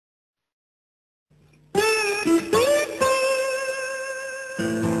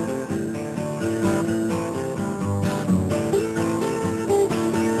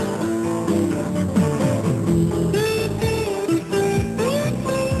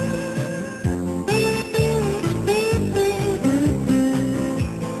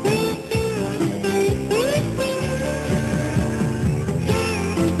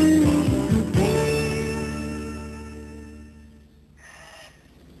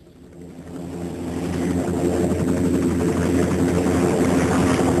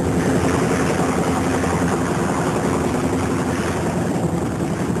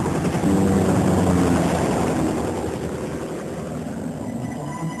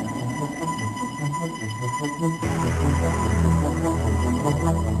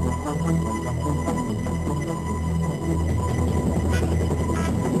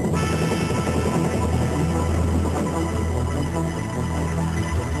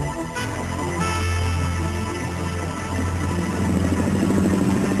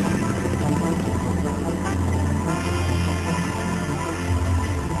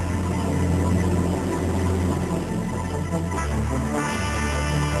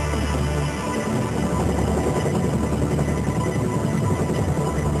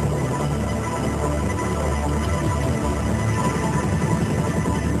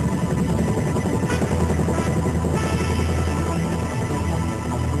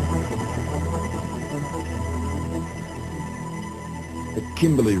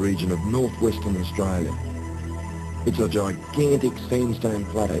Kimberly region of northwestern Australia. It's a gigantic sandstone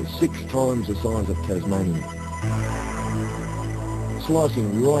plateau, 6 times the size of Tasmania.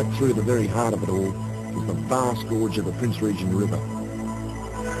 Slicing right through the very heart of it all is the vast gorge of the Regent River.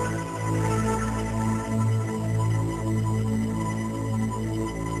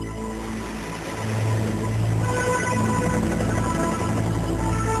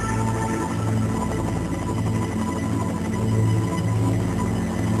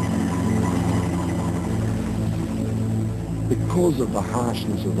 Because of the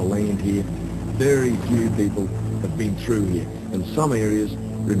harshness of the land here, very few people have been through here, and some areas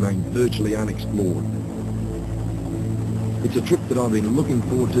remain virtually unexplored. It's a trip that I've been looking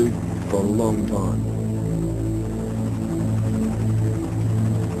forward to for a long time.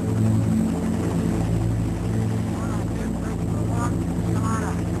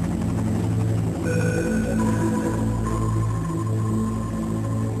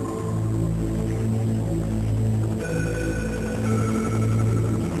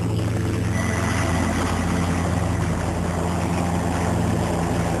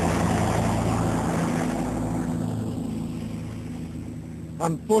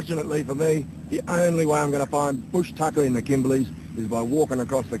 Unfortunately for me, the only way I'm going to find bush tucker in the Kimberleys is by walking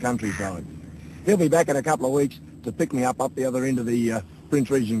across the countryside. He'll be back in a couple of weeks to pick me up the other end of the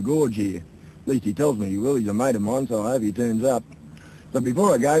Regent Gorge here. At least he tells me he will. He's a mate of mine, so I hope he turns up. But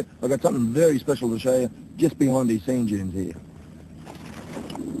before I go, I've got something very special to show you just behind these sand dunes here.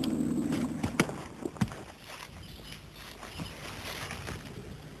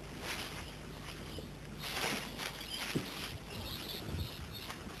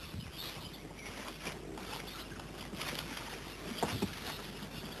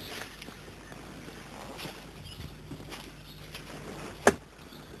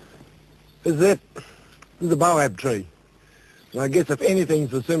 This is it. This is the boab tree. And I guess if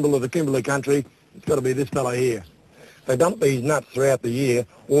anything's the symbol of the Kimberley country, it's got to be this fellow here. They dump these nuts throughout the year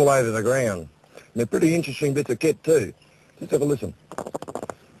all over the ground. And they're pretty interesting bits of kit too. Just have a listen.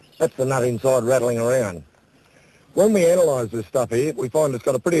 That's the nut inside rattling around. When we analyse this stuff here, we find it's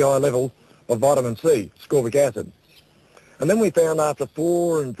got a pretty high level of vitamin C, ascorbic acid. And then we found after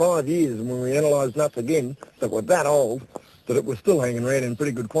 4 and 5 years, when we analysed nuts again that were that old, that it was still hanging around in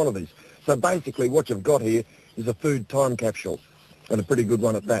pretty good quantities. So basically what you've got here is a food time capsule, and a pretty good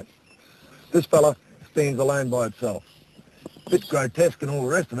one at that. This fella stands alone by itself. A bit grotesque and all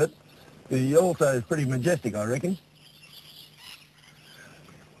the rest of it, but he also is pretty majestic, I reckon.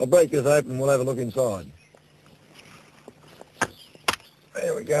 I'll break this open and we'll have a look inside.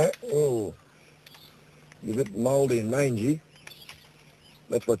 There we go. Oh, a bit mouldy and mangy.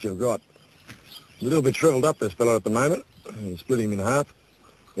 That's what you've got. A little bit shriveled up, this fella, at the moment. You split him in half.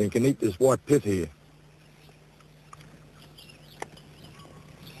 And you can eat this white pith here.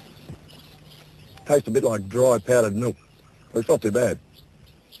 Tastes a bit like dry powdered milk, but it's not too bad.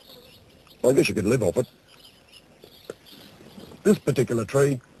 Well, I guess you could live off it. This particular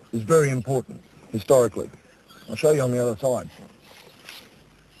tree is very important, historically. I'll show you on the other side.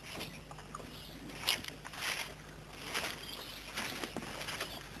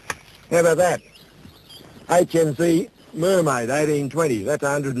 How about that? HMC Mermaid, 1820. That's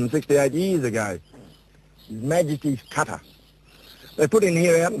 168 years ago. His Majesty's cutter. They put in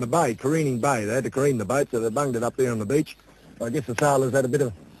here out in the bay, careening bay. They had to careen the boat, so they bunged it up there on the beach. I guess the sailors had a bit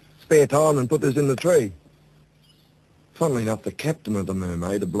of spare time and put this in the tree. Funnily enough, the captain of the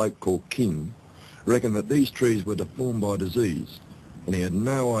Mermaid, a bloke called King, reckoned that these trees were deformed by disease, and he had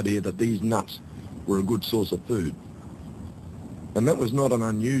no idea that these nuts were a good source of food. And that was not an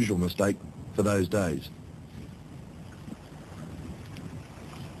unusual mistake for those days.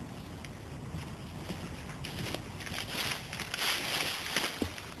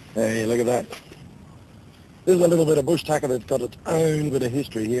 Hey, look at that. This is a little bit of bush tucker that's got its own bit of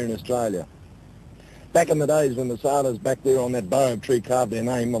history here in Australia. Back in the days when the sailors back there on that boab tree carved their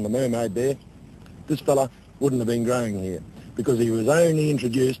name on the Mermaid there, this fella wouldn't have been growing here because he was only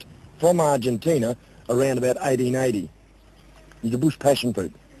introduced from Argentina around about 1880. He's a bush passion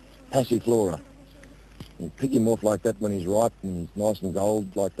fruit, passiflora. You pick him off like that when he's ripe and he's nice and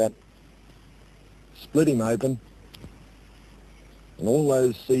gold like that. Split him open, and all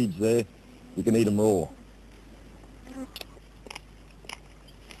those seeds there, you can eat them raw.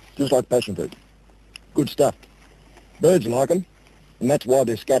 Just like passion fruit. Good stuff. Birds like them, and that's why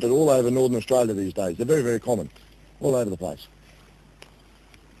they're scattered all over northern Australia these days. They're very, very common, all over the place.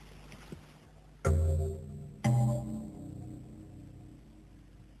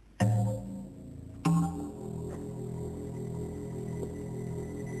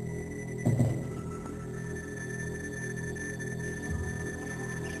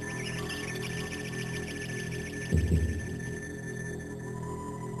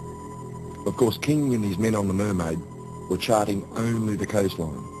 Of course, King and his men on the Mermaid were charting only the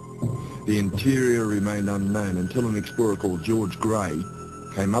coastline. The interior remained unknown until an explorer called George Gray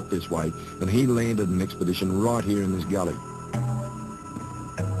came up this way, and he landed an expedition right here in this gully.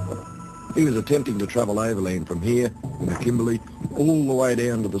 He was attempting to travel overland from here, in the Kimberly, all the way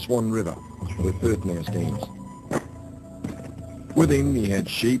down to the S1E River, where Perth now stands. With him, he had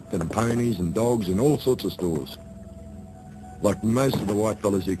sheep and ponies and dogs and all sorts of stores. Like most of the white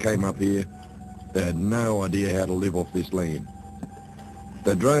fellas who came up here, they had no idea how to live off this land.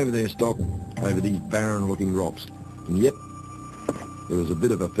 They drove their stock over these barren-looking rocks, and yet there was a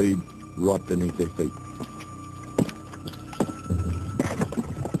bit of a feed right beneath their feet.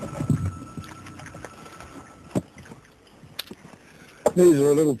 These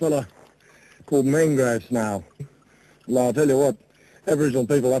are a little fella called mangrove snail. Well, I'll tell you what, Aboriginal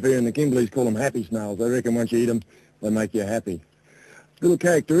people up here in the Kimberleys call them happy snails. They reckon once you eat them, they make you happy. The little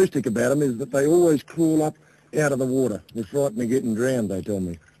characteristic about them is that they always crawl up out of the water. They're frightened of getting drowned, they tell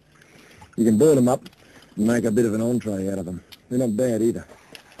me. You can boil them up and make a bit of an entree out of them. They're not bad either.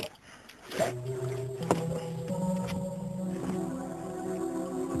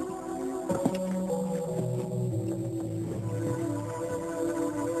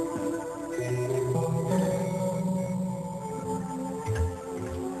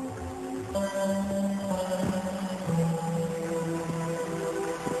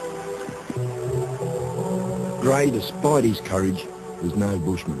 Gray, despite his courage, was no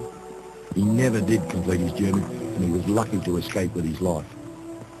bushman. He never did complete his journey, and he was lucky to escape with his life.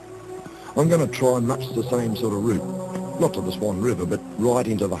 I'm going to try much the same sort of route, not to the S1E River, but right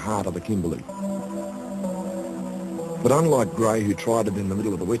into the heart of the Kimberley. But unlike Gray, who tried it in the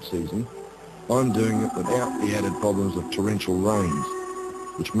middle of the wet season, I'm doing it without the added problems of torrential rains,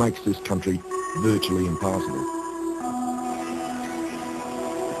 which makes this country virtually impassable.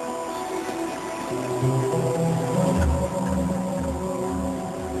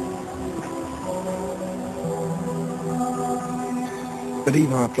 But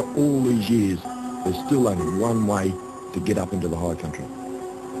even after all these years, there's still only one way to get up into the high country.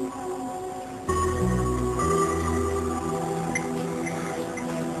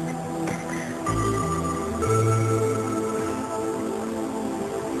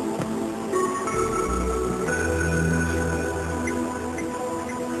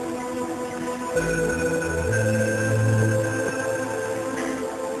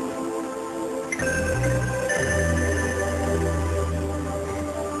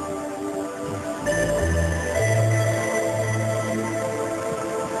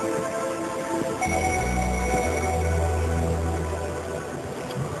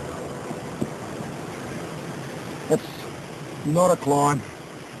 That's not a climb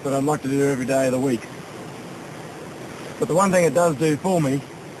that I'd like to do every day of the week. But the one thing it does do for me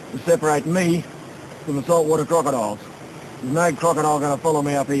is separate me from the saltwater crocodiles. There's no crocodile going to follow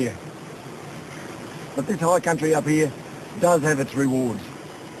me up here. But this high country up here does have its rewards.